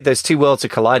Those two worlds are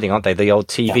colliding, aren't they? The old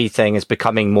TV thing is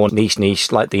becoming more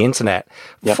niche like the internet.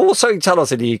 Yep. 4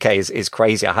 storytellers in the UK is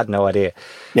crazy. I had no idea.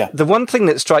 Yeah. The one thing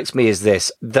that strikes me is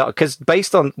this, because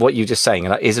based on what you're just saying,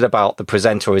 is it about the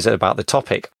presenter or is it about the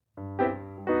topic?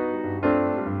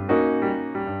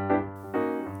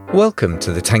 Welcome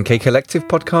to the 10K Collective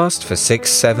podcast for 6,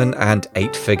 7 and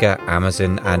 8-figure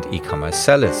Amazon and e-commerce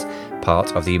sellers,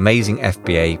 part of the amazing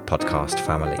FBA podcast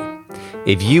family.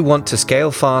 If you want to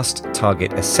scale fast,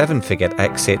 target a 7-figure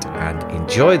exit and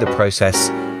enjoy the process,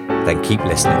 then keep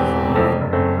listening.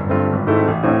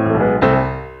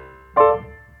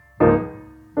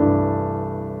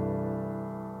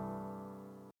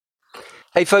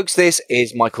 Hey folks, this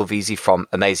is Michael Veazey from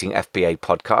Amazing FBA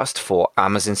Podcast for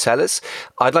Amazon sellers.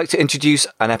 I'd like to introduce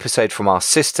an episode from our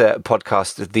sister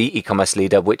podcast, The E-Commerce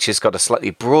Leader, which has got a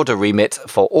slightly broader remit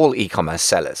for all e-commerce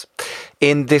sellers.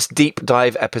 In this deep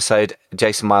dive episode,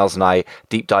 Jason Miles and I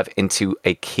deep dive into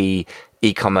a key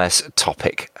e-commerce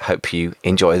topic. Hope you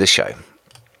enjoy the show.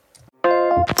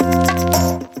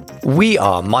 We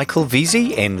are Michael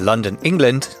Veazey in London,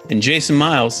 England, and Jason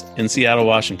Miles in Seattle,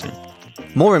 Washington.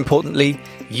 More importantly,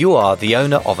 you are the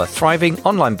owner of a thriving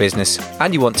online business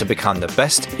and you want to become the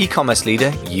best e-commerce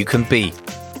leader you can be.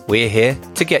 We're here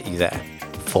to get you there.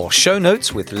 For show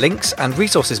notes with links and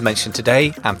resources mentioned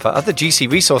today, and for other juicy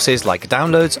resources like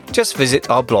downloads, just visit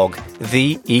our blog,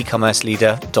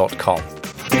 theecommerceleader.com.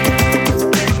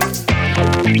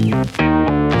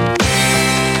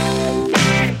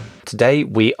 Today,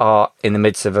 we are in the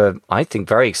midst of a, I think,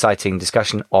 very exciting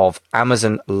discussion of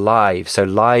Amazon Live. So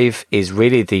Live is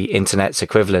really the internet's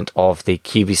equivalent of the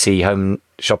QVC home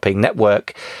shopping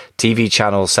network TV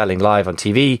channel selling live on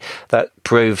TV that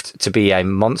proved to be a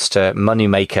monster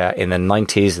moneymaker in the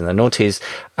 90s and the noughties,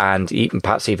 and even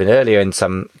perhaps even earlier in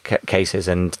some cases,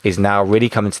 and is now really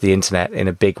coming to the internet in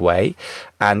a big way.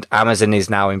 And Amazon is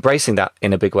now embracing that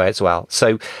in a big way as well.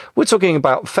 So we're talking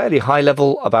about fairly high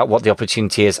level about what the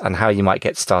opportunity is and how you might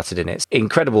get started in it. It's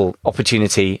incredible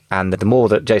opportunity. And the more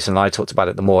that Jason and I talked about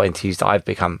it, the more enthused I've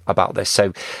become about this.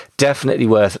 So definitely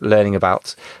worth learning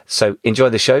about. So enjoy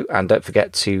the show and don't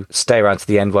forget to stay around to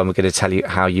the end when we're going to tell you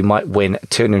how you might win a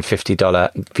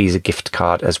 $250 Visa gift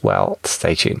card as well.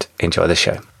 Stay tuned. Enjoy the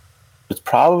show. It's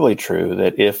probably true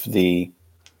that if the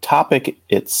topic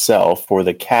itself or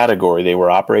the category they were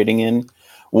operating in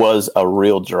was a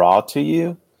real draw to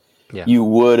you, you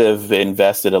would have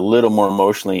invested a little more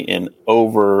emotionally in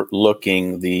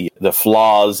overlooking the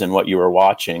flaws in what you were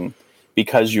watching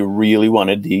because you really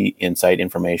wanted the insight,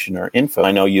 information, or info.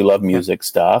 I know you love music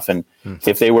stuff, and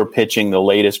if they were pitching the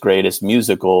latest, greatest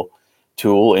musical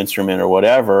tool, instrument, or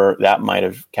whatever, that might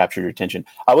have captured your attention.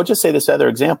 I would just say this other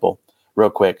example real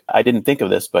quick. I didn't think of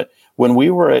this, but when we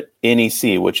were at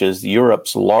NEC, which is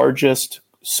Europe's largest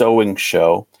sewing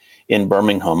show in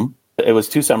Birmingham, it was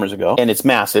 2 summers ago, and it's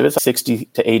massive. It's 60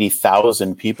 to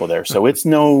 80,000 people there. So it's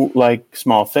no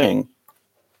small thing.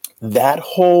 That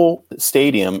whole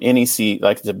stadium, NEC,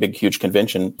 it's a big, huge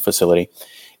convention facility.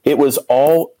 It was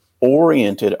all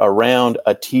oriented around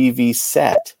a TV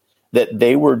set that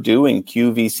they were doing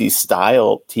QVC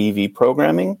style TV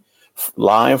programming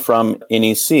live from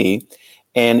NEC.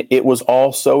 And it was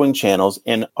all sewing channels.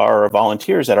 And our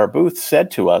volunteers at our booth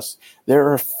said to us, there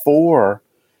are 4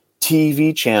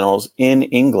 TV channels in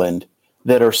England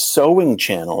that are sewing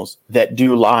channels that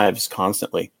do lives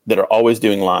constantly, that are always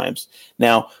doing lives.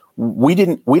 Now, we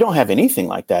don't have anything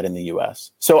like that in the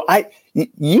US. So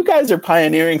you guys are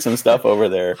pioneering some stuff over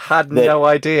there. Had no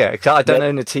idea. I don't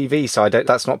own a TV, so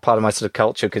that's not part of my sort of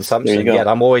culture consumption yet.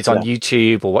 I'm always on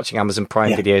YouTube or watching Amazon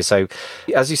Prime videos. So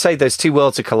as you say, those two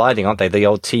worlds are colliding, aren't they? The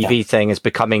old TV thing is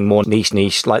becoming more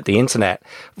niche like the internet.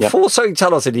 4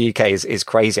 storytellers in the UK is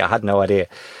crazy. I had no idea.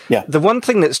 Yeah. The one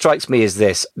thing that strikes me is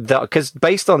this, because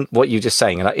based on what you're just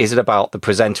saying, is it about the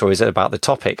presenter or is it about the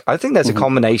topic? I think there's a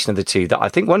combination of the two. That I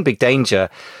think one big danger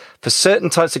for certain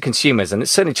types of consumers, and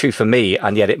it's certainly true for me,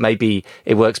 and yet it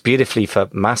works beautifully for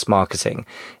mass marketing,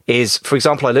 is, for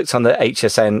example, I looked on the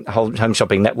HSN Home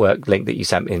Shopping Network link that you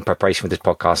sent me in preparation for this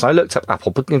podcast, and I looked up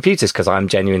Apple computers because I'm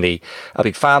genuinely a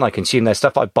big fan. I consume their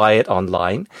stuff. I buy it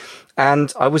online.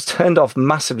 And I was turned off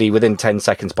massively within 10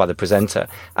 seconds by the presenter.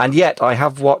 And yet I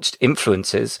have watched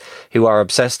influencers who are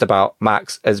obsessed about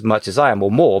Macs as much as I am,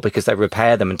 or more, because they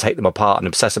repair them and take them apart and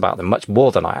obsess about them much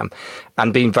more than I am,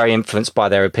 and being very influenced by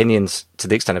their opinions to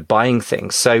the extent of buying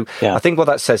things. So I think what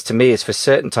that says to me is for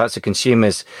certain types of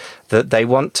consumers that they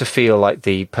want to feel like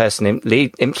the person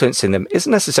influencing them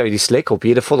isn't necessarily slick or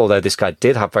beautiful, although this guy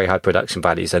did have very high production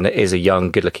values and is a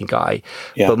young, good-looking guy.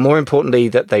 But more importantly,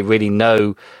 that they really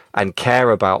know and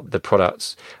care about the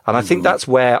products. And I think that's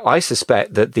where I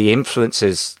suspect that the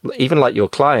influencers, even like your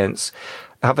clients,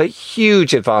 have a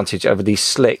huge advantage over these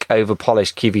slick,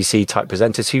 over-polished QVC type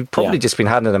presenters who've probably just been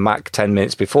handed a Mac 10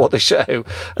 minutes before the show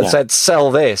and said,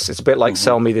 sell this. It's a bit like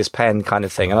sell me this pen kind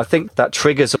of thing. And I think that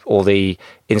triggers all the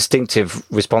instinctive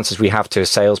responses we have to a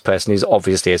salesperson who's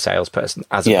obviously a salesperson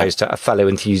as opposed to a fellow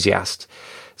enthusiast.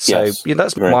 So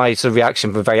that's my sort of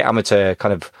reaction from a very amateur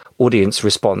kind of audience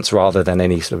response rather than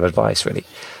any sort of advice, really.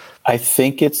 I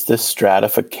think it's the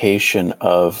stratification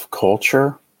of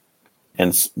culture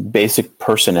and basic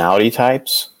personality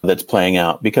types that's playing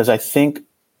out, because I think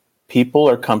people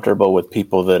are comfortable with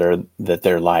people that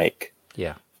they're like.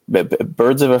 Yeah.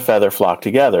 Birds of a feather flock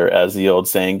together, as the old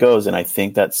saying goes. And I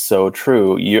think that's so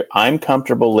true. I'm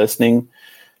comfortable listening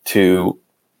to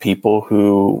people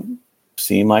who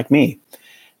seem like me.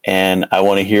 And I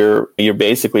want to hear, you're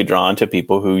basically drawn to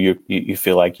people who you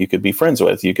feel like you could be friends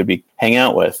with, you could be hang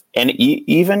out with. And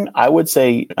even I would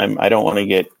say, I don't want to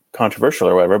get controversial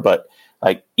or whatever, but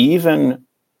like even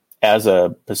as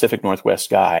a Pacific Northwest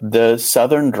guy, the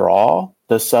Southern drawl,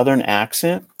 the Southern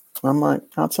accent, I'm like,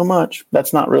 not so much.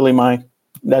 That's not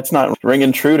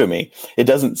ringing true to me. It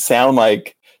doesn't sound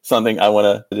like something I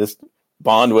want to just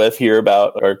bond with, hear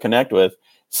about, or connect with.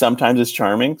 Sometimes it's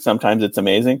charming, sometimes it's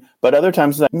amazing, but other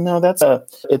times, no,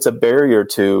 it's a barrier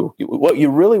to what you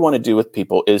really want to do with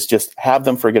people is just have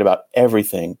them forget about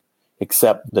everything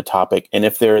except the topic. And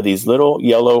if there are these little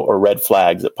yellow or red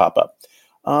flags that pop up,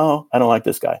 oh, I don't like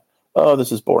this guy. Oh,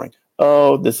 this is boring.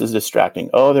 Oh, this is distracting.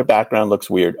 Oh, their background looks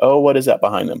weird. Oh, what is that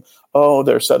behind them? Oh,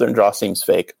 their Southern draw seems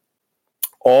fake.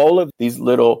 All of these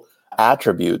little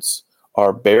attributes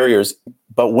are barriers,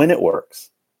 but when it works,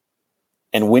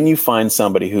 and when you find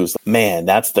somebody who's, man,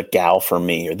 that's the gal for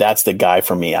me, or that's the guy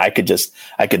for me, I could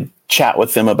chat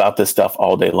with them about this stuff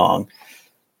all day long,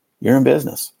 you're in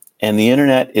business. And the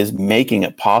internet is making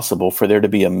it possible for there to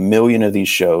be 1 million of these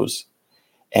shows,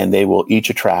 and they will each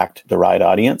attract the right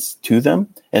audience to them,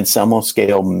 and some will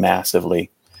scale massively.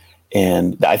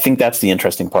 And I think that's the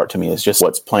interesting part to me, is just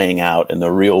what's playing out in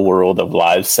the real world of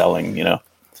live selling,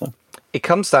 So it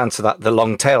comes down to the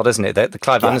long tail, doesn't it? The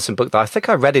Clive Anderson book that I think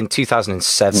I read in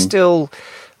 2007, still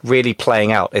really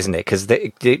playing out, isn't it? Because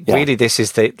really, this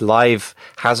is that live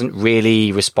hasn't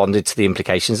really responded to the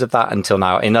implications of that until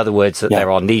now. In other words, that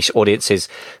there are niche audiences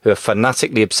who are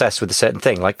fanatically obsessed with a certain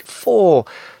thing, like 4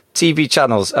 TV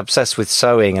channels obsessed with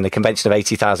sewing and a convention of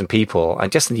 80,000 people,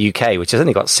 and just in the UK, which has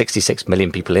only got 66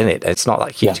 million people in it, it's not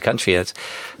that huge a country.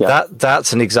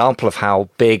 That's an example of how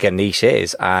big a niche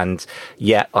is, and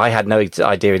yet I had no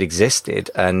idea it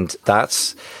existed. And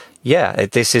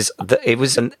it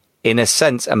was in a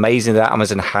sense amazing that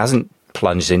Amazon hasn't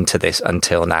plunged into this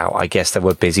until now. I guess they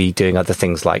were busy doing other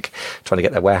things like trying to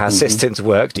get their warehouse systems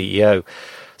work, DEO.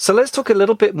 So let's talk a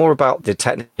little bit more about the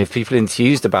technical. If people are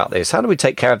enthused about this, how do we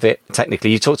take care of it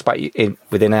technically? You talked about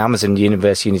within Amazon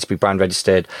universe, you need to be brand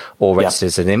registered or registered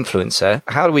as an influencer.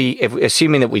 How do we,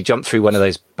 assuming that we jump through one of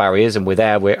those barriers and we're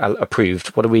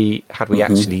approved, how do we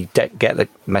actually get the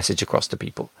message across to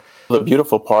people? The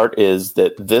beautiful part is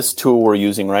that this tool we're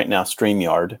using right now,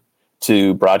 StreamYard,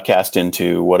 to broadcast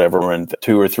into whatever, we're in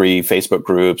 2 or 3 Facebook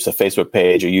groups, a Facebook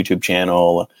page, a YouTube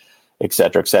channel, et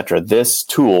cetera, et cetera. This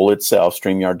tool itself,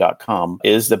 StreamYard.com,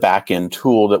 is the back-end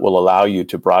tool that will allow you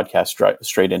to broadcast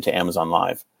straight into Amazon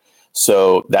Live.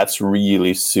 So that's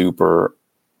really super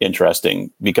interesting,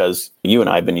 because you and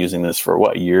I have been using this for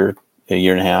a year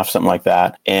and a half, something like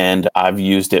that. And I've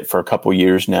used it for a couple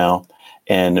years now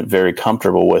and very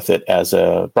comfortable with it as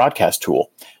a broadcast tool.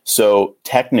 So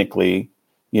technically,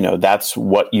 that's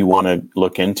what you want to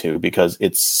look into, because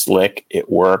it's slick, it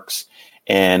works.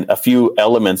 And a few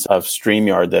elements of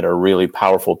StreamYard that are really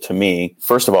powerful to me.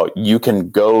 First of all, you can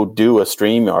go do a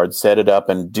StreamYard, set it up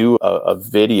and do a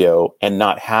video and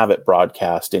not have it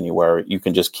broadcast anywhere. You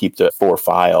can just keep the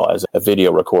file as a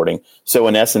video recording. So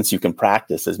in essence, you can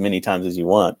practice as many times as you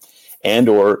want, and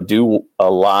or do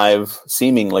a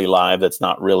seemingly live that's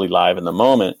not really live in the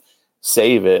moment,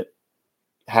 save it,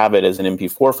 have it as an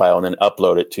MP4 file, and then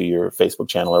upload it to your Facebook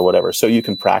channel or whatever. So you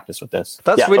can practice with this.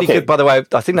 That's really good, by the way.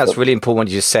 I think that's really important what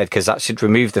you just said, because that should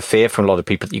remove the fear from a lot of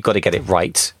people that you've got to get it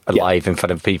right live in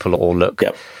front of people or look.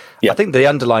 I think the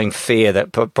underlying fear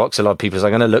that blocks a lot of people is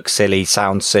I'm going to look silly,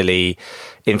 sound silly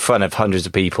in front of hundreds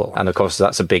of people. And of course,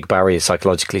 that's a big barrier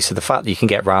psychologically. So the fact that you can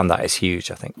get around that is huge,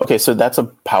 I think. Okay, so that's a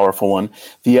powerful one.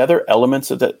 The other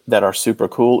elements of that are super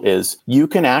cool is you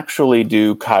can actually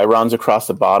do chyrons across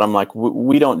the bottom. Like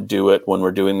we don't do it when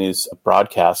we're doing these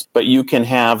broadcasts, but you can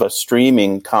have a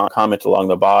streaming comment along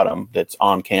the bottom that's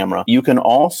on camera. You can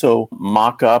also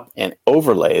mock up and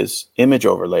image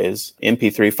overlays,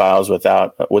 MP3 files with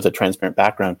a transparent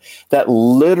background that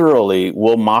literally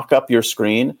will mock up your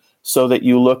screen so that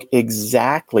you look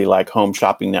exactly like Home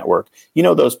Shopping Network. You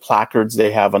know those placards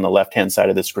they have on the left-hand side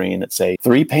of the screen that say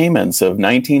 3 payments of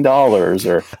 $19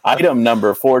 or item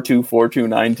number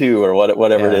 424292 or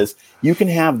whatever it is. You can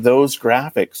have those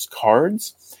graphics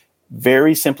cards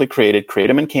very simply create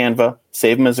them in Canva,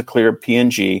 save them as a clear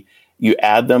PNG. You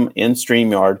add them in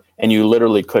StreamYard, and you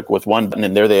literally click with one button,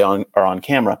 and there they are on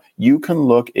camera. You can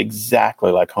look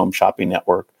exactly like Home Shopping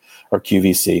Network or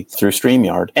QVC through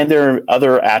StreamYard. And there are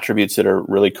other attributes that are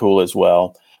really cool as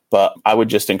well. But I would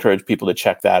just encourage people to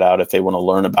check that out if they want to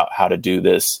learn about how to do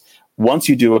this. Once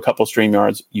you do a couple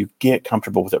StreamYards, you get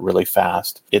comfortable with it really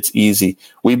fast. It's easy.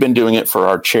 We've been doing it for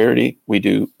our charity. We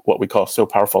do what we call So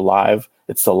Powerful Live.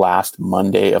 It's the last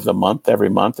Monday of the month, every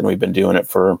month. And we've been doing it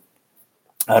for,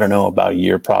 I don't know, about a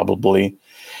year probably.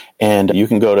 And you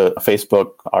can go to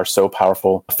Facebook, our So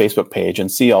Powerful Facebook page,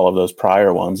 and see all of those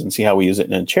prior ones and see how we use it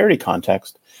in a charity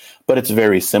context. But it's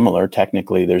very similar.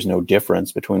 Technically, there's no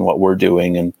difference between what we're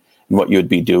doing and what you would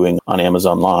be doing on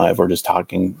Amazon Live or just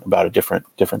talking about a different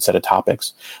set of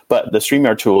topics. But the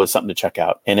StreamYard tool is something to check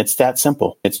out. And it's that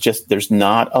simple. It's just there's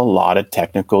not a lot of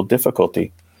technical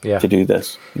difficulty to do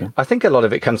this. You know? I think a lot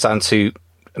of it comes down to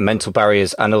mental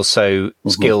barriers and also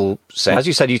skill set. As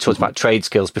you said, you talked about trade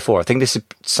skills before. I think this is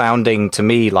sounding to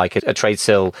me like a trade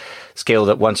skill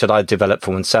that one should either develop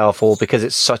for oneself or because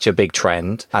it's such a big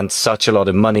trend and such a lot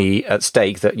of money at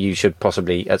stake that you should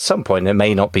possibly at some point, it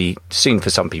may not be soon for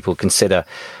some people, consider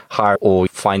hiring or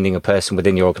finding a person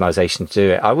within your organization to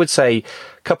do it. I would say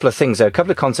a couple of things there, a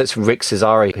couple of concepts from Rick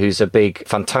Cesari, who's a big,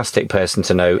 fantastic person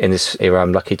to know in this era.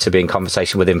 I'm lucky to be in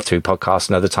conversation with him through podcasts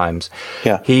and other times.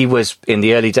 Yeah. He was in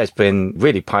the early days been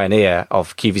really pioneer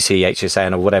of QVC,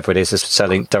 HSN or whatever it is,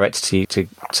 selling direct to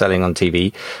selling on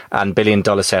TV and $1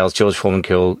 billion sales, George Foreman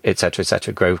Kill, etc.,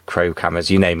 Crow cameras,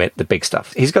 you name it, the big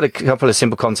stuff. He's got a couple of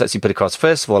simple concepts he put across.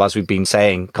 First of all, as we've been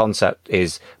saying, concept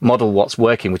is model what's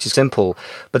working, which is simple.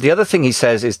 But the other thing he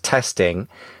says is testing.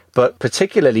 But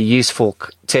particularly useful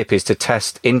tip is to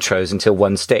test intros until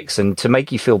one sticks. And to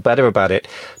make you feel better about it,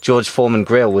 George Foreman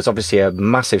Grill was obviously a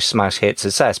massive smash hit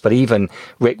success. But even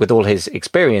Rick, with all his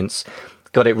experience,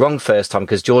 got it wrong first time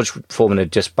because George Foreman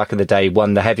had just back in the day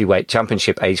won the heavyweight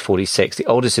championship age 46, the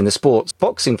oldest in the sport.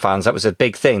 Boxing fans, that was a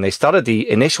big thing. They started the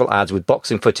initial ads with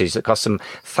boxing footage that cost them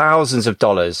thousands of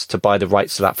dollars to buy the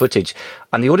rights to that footage.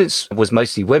 And the audience was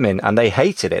mostly women and they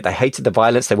hated it. They hated the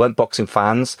violence. They weren't boxing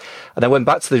fans. And they went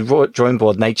back to the drawing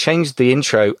board and they changed the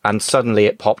intro and suddenly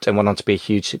it popped and went on to be a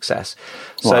huge success.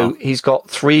 Wow. So he's got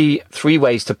three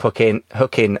ways to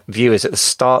hook in viewers at the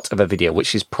start of a video,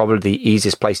 which is probably the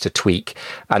easiest place to tweak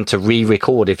and to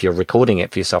re-record if you're recording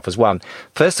it for yourself as well.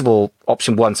 First of all,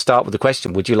 option one, start with the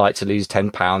question, would you like to lose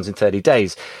 10 pounds in 30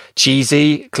 days?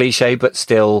 Cheesy, cliche, but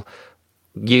still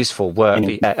useful work.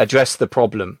 Address the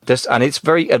problem. And it's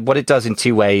very, what it does in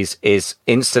two ways is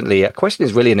instantly, a question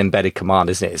is really an embedded command,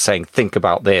 isn't it? It's saying, think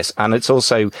about this. And it's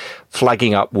also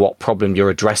flagging up what problem you're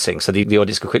addressing. So the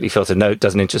audience can quickly filter, no, it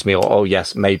doesn't interest me, or, oh,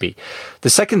 yes, maybe. The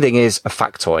second thing is a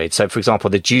factoid. So, for example,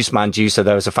 the Juice Man juicer,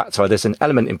 there is a factoid. There's an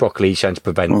element in broccoli shown to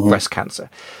prevent breast cancer.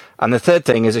 And the third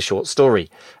thing is a short story.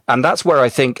 And that's where I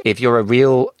think if you're a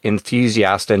real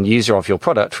enthusiast and user of your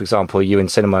product, for example, you in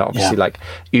cinema, obviously like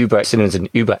Uber, cinema's an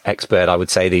Uber expert, I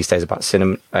would say these days about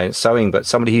cinema sewing, but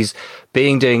somebody who's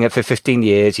been doing it for 15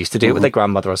 years, used to do it with their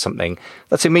grandmother or something,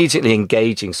 that's immediately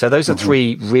engaging. So those are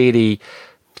three really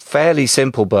fairly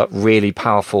simple but really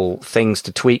powerful things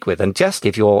to tweak with. And just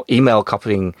if your email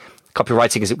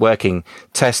copywriting, is it working?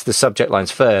 Test the subject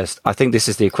lines first. I think this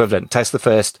is the equivalent. Test the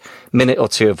first minute or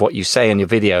two of what you say in your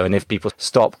video. And if people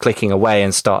stop clicking away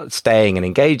and start staying and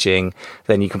engaging,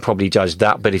 then you can probably judge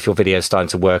that. But if your video is starting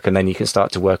to work, and then you can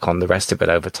start to work on the rest of it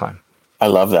over time. I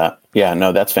love that. Yeah,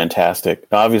 no, that's fantastic.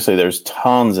 Obviously, there's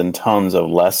tons and tons of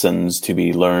lessons to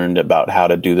be learned about how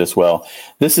to do this well.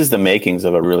 This is the makings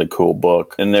of a really cool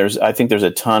book. And I think there's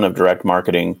a ton of direct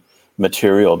marketing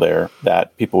material there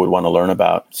that people would want to learn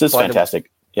about. This is fantastic.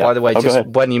 Yeah. By the way, just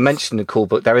when you mentioned the cool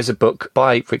book, there is a book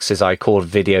by Rick Cesari called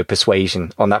Video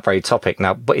Persuasion on that very topic.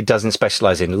 Now, but it doesn't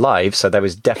specialize in live, so there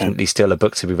is definitely still a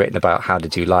book to be written about how to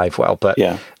do live well. But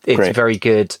it's very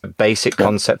good. Basic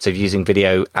concepts of using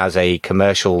video as a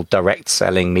commercial direct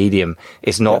selling medium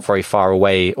is not very far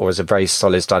away, or is a very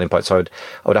solid starting point. So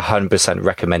I would 100%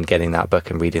 recommend getting that book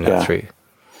and reading that through.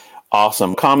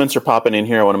 Awesome. Comments are popping in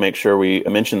here. I want to make sure we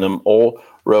mention them. Ole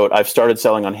wrote, I've started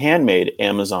selling on Handmade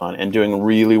Amazon and doing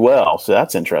really well. So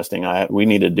that's interesting. We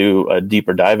need to do a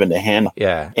deeper dive into Handmade.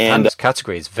 Yeah. And this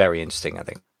category is very interesting, I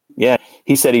think. Yeah.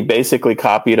 He said he basically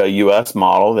copied a US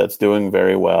model that's doing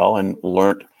very well and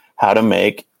learned how to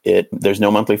make it. There's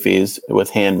no monthly fees with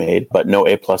Handmade, but no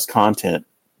A+ content.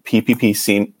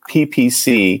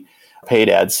 PPC paid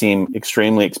ads seem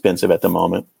extremely expensive at the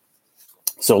moment.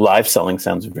 So live selling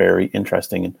sounds very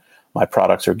interesting. And my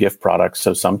products are gift products.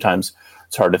 So sometimes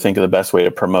it's hard to think of the best way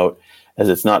to promote, as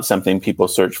it's not something people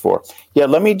search for. Yeah,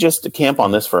 let me just camp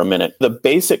on this for a minute. The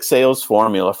basic sales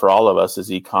formula for all of us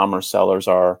as e-commerce sellers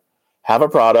are have a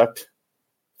product,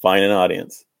 find an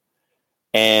audience.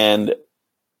 And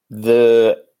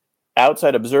the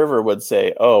outside observer would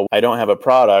say, oh, I don't have a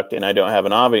product and I don't have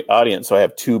an audience, so I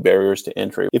have two barriers to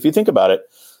entry. If you think about it,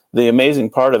 the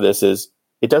amazing part of this is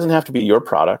it doesn't have to be your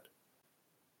product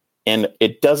and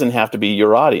it doesn't have to be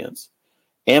your audience.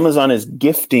 Amazon is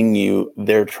gifting you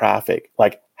their traffic.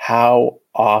 Like, how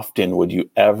often would you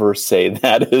ever say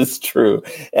that is true?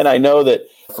 And I know that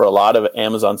for a lot of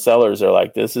Amazon sellers, they're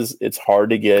like, it's hard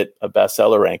to get a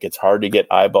bestseller rank. It's hard to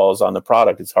get eyeballs on the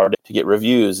product. It's hard to get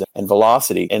reviews and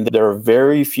velocity. And there are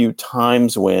very few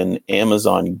times when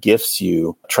Amazon gifts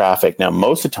you traffic. Now,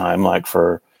 most of the time, like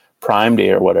for Prime Day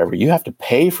or whatever, you have to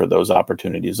pay for those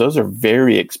opportunities. Those are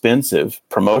very expensive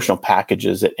promotional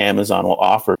packages that Amazon will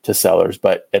offer to sellers.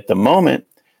 But at the moment,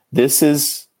 this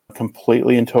is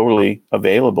completely and totally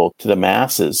available to the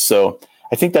masses. So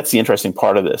I think that's the interesting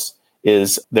part of this,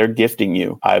 is they're gifting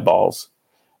you eyeballs.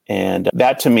 And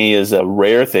that to me is a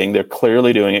rare thing. They're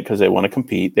clearly doing it because they want to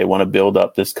compete. They want to build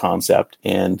up this concept.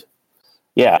 And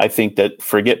yeah, I think that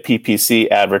forget PPC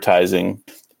advertising.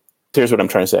 Here's what I'm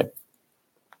trying to say.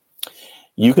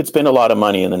 You could spend a lot of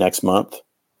money in the next month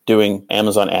doing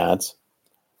Amazon ads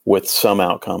with some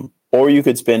outcome, or you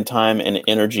could spend time and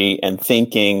energy and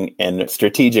thinking and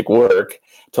strategic work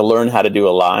to learn how to do a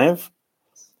live,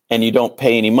 and you don't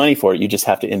pay any money for it. You just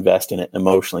have to invest in it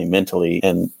emotionally, mentally,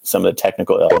 and some of the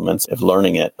technical elements of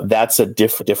learning it. That's a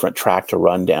different track to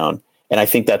run down. And I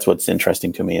think that's what's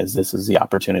interesting to me, is this is the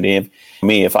opportunity.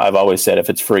 If I've always said, if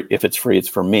it's free, it's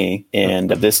for me.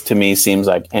 And this to me seems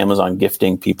like Amazon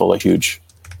gifting people a huge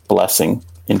blessing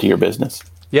into your business.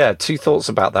 Yeah, two thoughts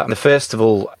about that. First of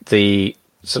all, the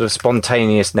sort of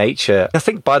spontaneous nature. I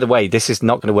think, by the way, this is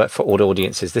not going to work for all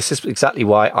audiences. This is exactly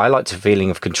why I like the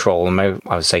feeling of control. And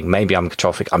I was saying maybe I'm a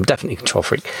control freak. I'm definitely a control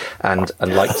freak, and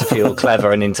like to feel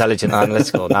clever and intelligent and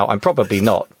analytical. Now, I'm probably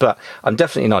not, but I'm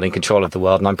definitely not in control of the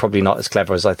world, and I'm probably not as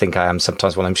clever as I think I am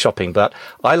sometimes when I'm shopping. But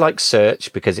I like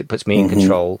search because it puts me in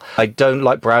control. I don't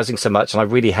like browsing so much, and I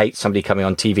really hate somebody coming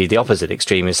on TV, the opposite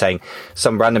extreme, is saying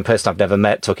some random person I've never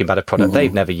met talking about a product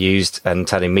they've never used and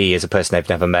telling me as a person they've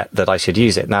never met that I should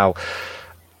use it. Now,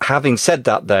 having said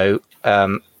that, though,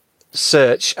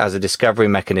 search as a discovery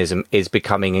mechanism is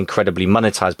becoming incredibly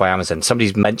monetized by Amazon.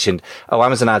 Somebody's mentioned,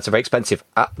 Amazon ads are very expensive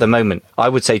at the moment. I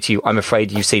would say to you, I'm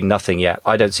afraid you've seen nothing yet.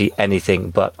 I don't see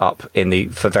anything but up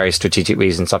for various strategic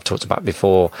reasons I've talked about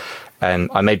before. And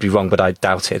I may be wrong, but I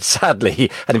doubt it,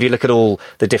 sadly. And if you look at all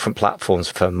the different platforms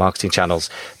for marketing channels,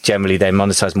 generally they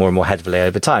monetize more and more heavily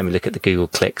over time. You look at the Google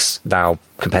clicks now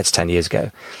compared to 10 years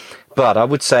ago. But I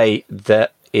would say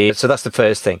that so that's the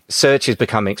first thing. Search is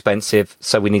becoming expensive,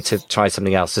 so we need to try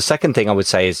something else. The second thing I would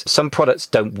say is some products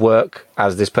don't work,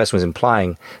 as this person was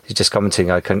implying. He's just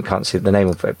commenting, I can't see the name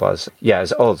of it was. Yeah,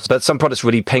 it's odd. But some products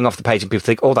really ping off the page and people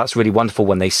think, oh, that's really wonderful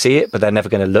when they see it, but they're never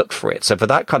going to look for it. So for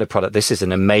that kind of product, this is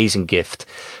an amazing gift.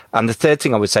 And the third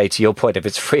thing I would say, to your point, if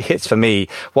it's free, it's for me.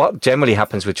 What generally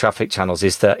happens with traffic channels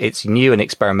is that it's new and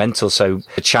experimental. So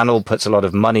the channel puts a lot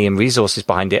of money and resources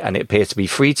behind it and it appears to be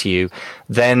free to you.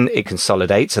 Then it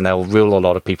consolidates and they'll rule a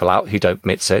lot of people out who don't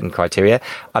meet certain criteria.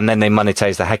 And then they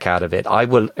monetize the heck out of it. I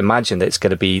will imagine that it's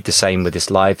going to be the same with this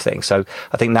live thing. So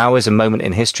I think now is a moment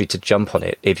in history to jump on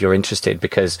it if you're interested,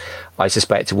 because I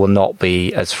suspect it will not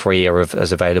be as free or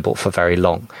as available for very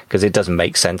long, because it doesn't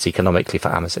make sense economically for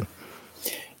Amazon.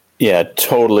 Yeah,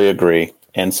 totally agree.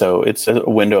 And so it's a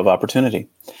window of opportunity.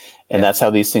 And that's how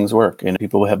these things work. And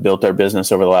people have built their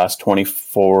business over the last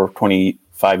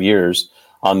 25 years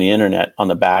on the internet on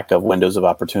the back of windows of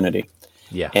opportunity.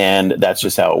 Yeah. And that's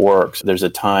just how it works. There's a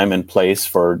time and place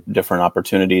for different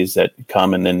opportunities that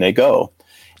come and then they go.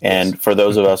 And for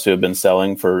those of us who have been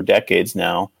selling for decades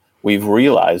now, we've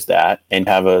realized that and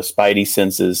have a spidey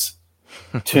senses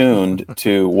tuned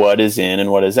to what is in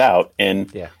and what is out.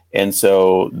 And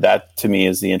so that to me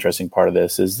is the interesting part of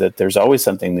this, is that there's always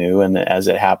something new. And as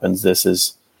it happens, this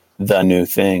is the new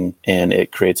thing, and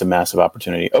it creates a massive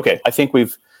opportunity. Okay. I think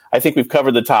we've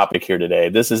covered the topic here today.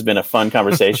 This has been a fun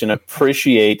conversation.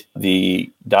 Appreciate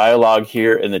the dialogue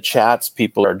here in the chats.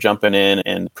 People are jumping in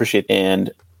and appreciate,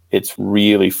 and it's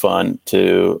really fun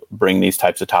to bring these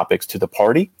types of topics to the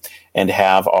party and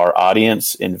have our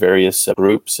audience in various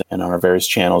groups and on our various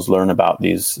channels learn about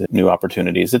these new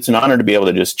opportunities. It's an honor to be able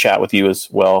to just chat with you as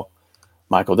well,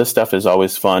 Michael. This stuff is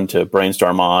always fun to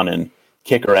brainstorm on and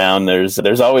kick around.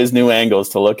 There's always new angles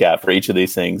to look at for each of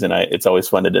these things, and it's always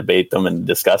fun to debate them and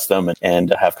discuss them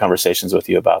and have conversations with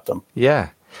you about them. Yeah.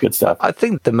 Good stuff. I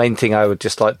think the main thing I would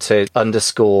just like to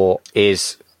underscore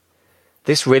is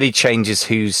this really changes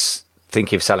who's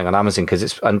thinking of selling on Amazon, because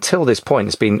it's until this point,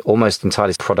 it's been almost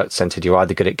entirely product centered. You're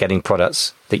either good at getting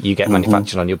products that you get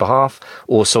manufactured on your behalf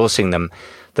or sourcing them.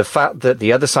 The fact that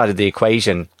the other side of the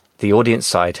equation, the audience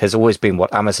side, has always been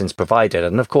what Amazon's provided.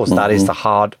 And of course, that is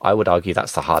I would argue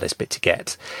that's the hardest bit to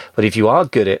get. But if you are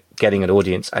good at getting an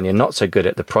audience and you're not so good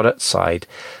at the product side,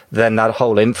 then that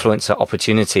whole influencer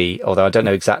opportunity, although I don't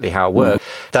know exactly how it works,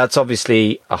 that's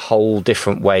obviously a whole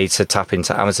different way to tap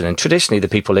into Amazon. And traditionally, the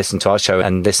people listen to our show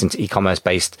and listen to e-commerce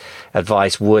based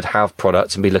advice would have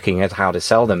products and be looking at how to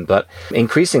sell them. But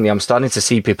increasingly, I'm starting to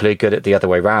see people who are good at the other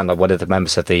way around. Like one of the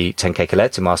members of the 10K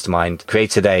Collective Mastermind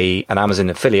created an Amazon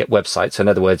affiliate website. So in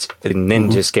other words, the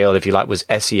ninja skill, if you like, was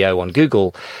SEO on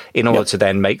Google in order to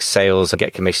then make sales and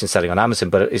get commission selling on Amazon.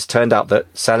 But it's turned out that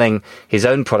selling his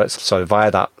own products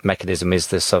via that mechanism is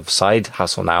the sort of side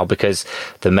hustle now, because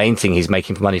the main thing he's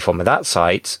making money from with that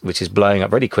site, which is blowing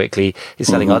up really quickly, is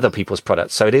selling other people's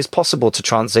products. So it is possible to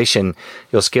transition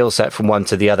your skill set from one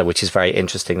to the other, which is very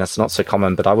interesting. That's not so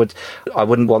common, but I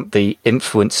wouldn't want the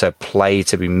influencer play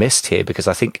to be missed here, because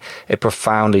I think it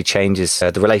profoundly changes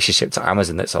the relationship to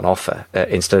Amazon that's on offer.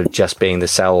 Instead of just being the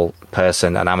sell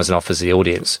person and Amazon offers the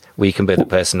audience, we can be the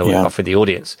person who offer the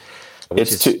audience,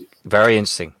 which is very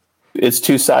interesting. It's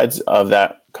two sides of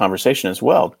that conversation as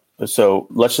well. So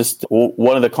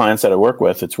one of the clients that I work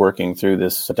with, it's working through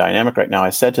this dynamic right now. I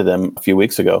said to them a few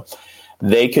weeks ago,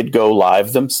 they could go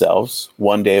live themselves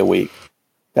one day a week.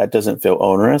 That doesn't feel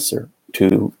onerous or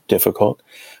too difficult,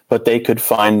 but they could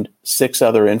find 6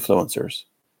 other influencers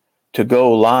to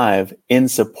go live in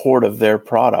support of their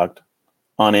product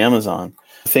on Amazon.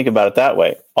 Think about it that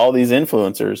way. All these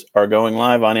influencers are going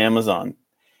live on Amazon.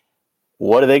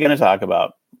 What are they going to talk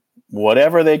about?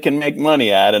 Whatever they can make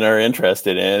money at and are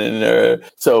interested in.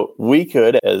 So we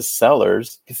could, as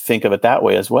sellers, think of it that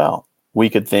way as well. We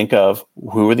could think of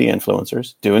who are the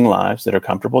influencers doing lives that are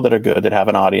comfortable, that are good, that have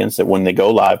an audience, that when they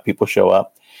go live, people show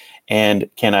up. And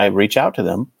can I reach out to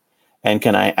them? And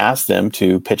can I ask them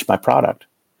to pitch my product?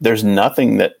 There's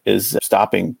nothing that is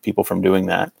stopping people from doing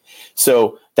that.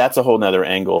 So that's a whole nother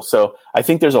angle. So I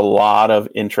think there's a lot of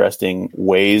interesting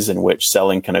ways in which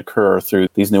selling can occur through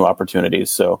these new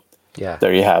opportunities. So yeah,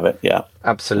 there you have it. Yeah,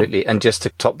 absolutely. And just to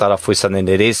top that off with something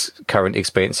that is current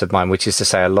experience of mine, which is to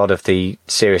say a lot of the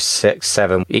Series 6,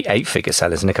 7, 8-figure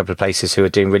sellers in a couple of places who are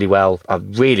doing really well are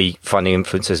really finding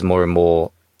influencers more and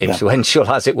more influential,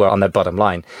 as it were, on their bottom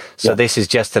line. So this is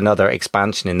just another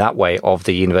expansion in that way of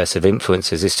the universe of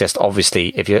influencers. It's just obviously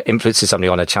if you're influencing somebody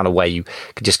on a channel where you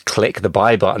could just click the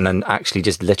buy button and actually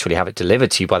just literally have it delivered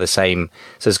to you by the same.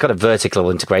 So it's got a vertical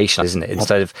integration, isn't it?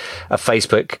 Instead of a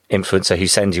Facebook influencer who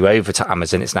sends you over to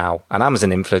Amazon, it's now an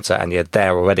Amazon influencer and you're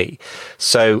there already.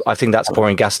 So I think that's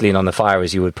pouring gasoline on the fire,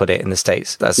 as you would put it in the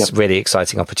States. That's really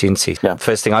exciting opportunity.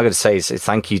 First thing I got to say is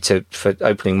thank you for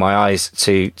opening my eyes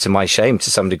to my shame to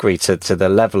some degree to the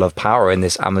level of power in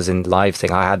this Amazon Live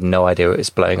thing. I had no idea it was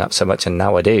blowing up so much, and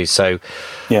now I do. So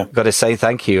got to say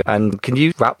thank you. And can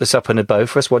you wrap this up in a bow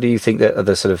for us? What do you think that are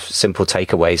the sort of simple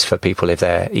takeaways for people if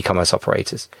they're e-commerce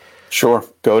operators? Sure.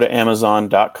 Go to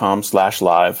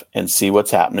amazon.com/live and see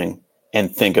what's happening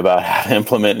and think about how to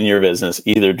implement in your business,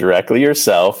 either directly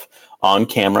yourself on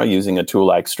camera using a tool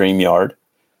like StreamYard,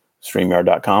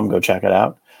 StreamYard.com, go check it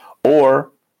out,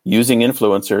 or using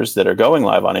influencers that are going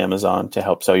live on Amazon to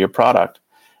help sell your product.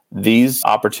 These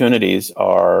opportunities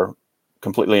are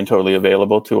completely and totally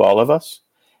available to all of us.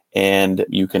 And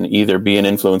you can either be an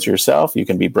influencer yourself, you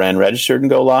can be brand registered and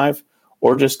go live,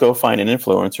 or just go find an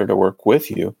influencer to work with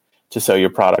you to sell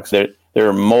your products. There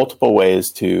are multiple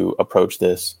ways to approach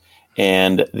this.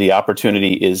 And the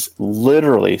opportunity is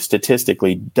literally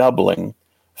statistically doubling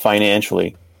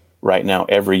financially right now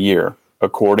every year,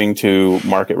 according to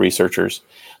market researchers.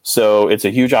 So it's a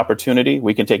huge opportunity.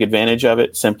 We can take advantage of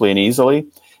it simply and easily.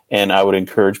 And I would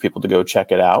encourage people to go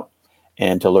check it out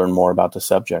and to learn more about the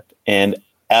subject. And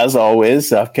as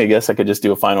always, I guess I could just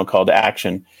do a final call to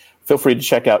action. Feel free to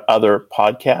check out other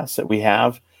podcasts that we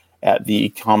have at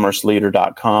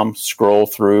theecommerceleader.com. Scroll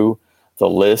through the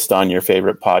list on your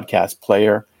favorite podcast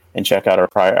player and check out our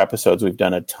prior episodes. We've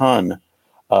done a ton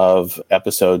of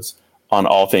episodes on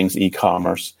all things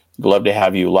e-commerce. We'd love to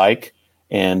have you like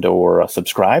and or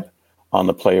subscribe on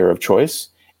the player of choice.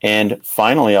 And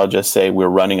finally, I'll just say we're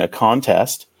running a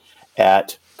contest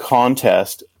at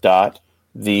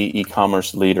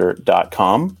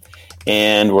contest.theecommerceleader.com.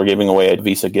 And we're giving away a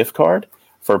Visa gift card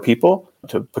for people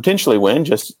to potentially win.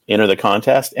 Just enter the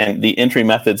contest. And the entry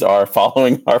methods are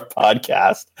following our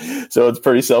podcast. So it's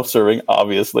pretty self-serving,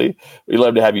 obviously. We'd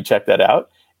love to have you check that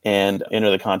out and enter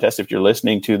the contest. If you're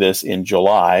listening to this in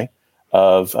July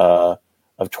of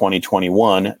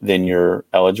 2021, then you're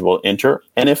eligible to enter.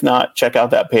 And if not, check out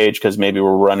that page because maybe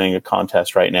we're running a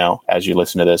contest right now as you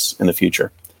listen to this in the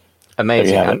future.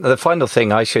 Amazing. And the final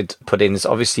thing I should put in is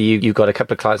obviously you've got a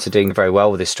couple of clients that are doing very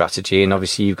well with this strategy. And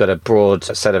obviously you've got a broad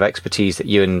set of expertise that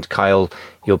you and Kyle,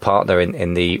 your partner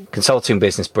in the consulting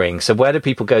business, bring. So where do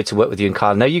people go to work with you and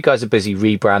Kyle? I know you guys are busy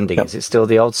rebranding. Yep. Is it still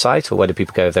the old site or where do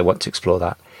people go if they want to explore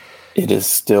that? It is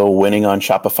still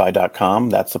winningonshopify.com.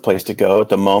 That's the place to go at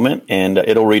the moment. And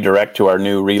it'll redirect to our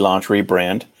new relaunch,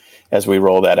 rebrand as we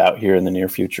roll that out here in the near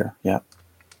future. Yeah.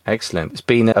 Excellent. It's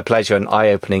been a pleasure and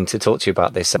eye-opening to talk to you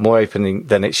about this. More opening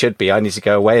than it should be. I need to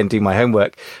go away and do my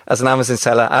homework as an Amazon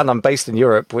seller, and I'm based in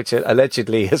Europe, which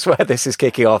allegedly is where this is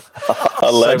kicking off.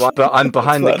 But I'm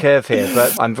behind the curve here,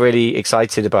 but I'm really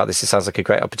excited about this. It sounds like a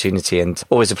great opportunity and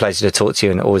always a pleasure to talk to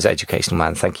you and always educational,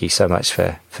 man. Thank you so much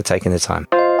for taking the time.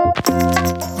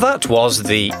 That was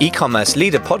the E-Commerce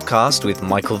Leader podcast with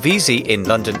Michael Veazey in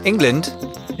London, England,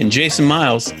 and Jason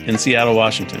Miles in Seattle,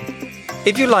 Washington.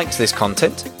 If you liked this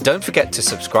content, don't forget to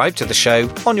subscribe to the show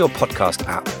on your podcast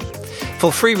app.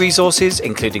 For free resources,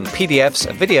 including PDFs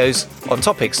and videos on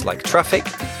topics like traffic,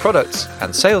 products,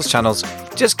 and sales channels,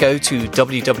 just go to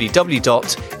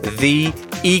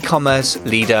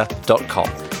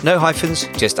www.theecommerceleader.com. No hyphens,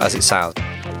 just as it sounds.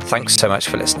 Thanks so much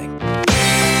for listening.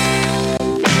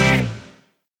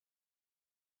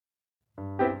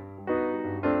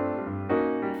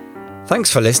 Thanks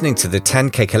for listening to the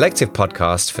 10K Collective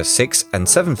podcast for 6- and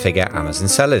 7-figure Amazon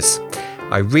sellers.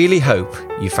 I really hope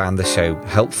you found the show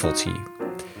helpful to you.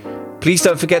 Please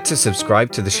don't forget to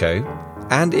subscribe to the show.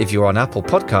 And if you're on Apple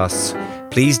Podcasts,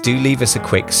 please do leave us a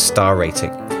quick star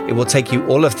rating. It will take you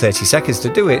all of 30 seconds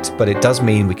to do it, but it does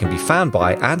mean we can be found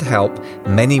by and help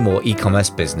many more e-commerce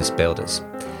business builders.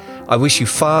 I wish you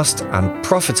fast and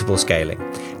profitable scaling,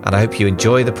 and I hope you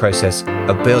enjoy the process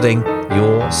of building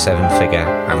your 7-figure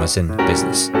Amazon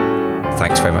business.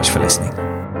 Thanks very much for listening.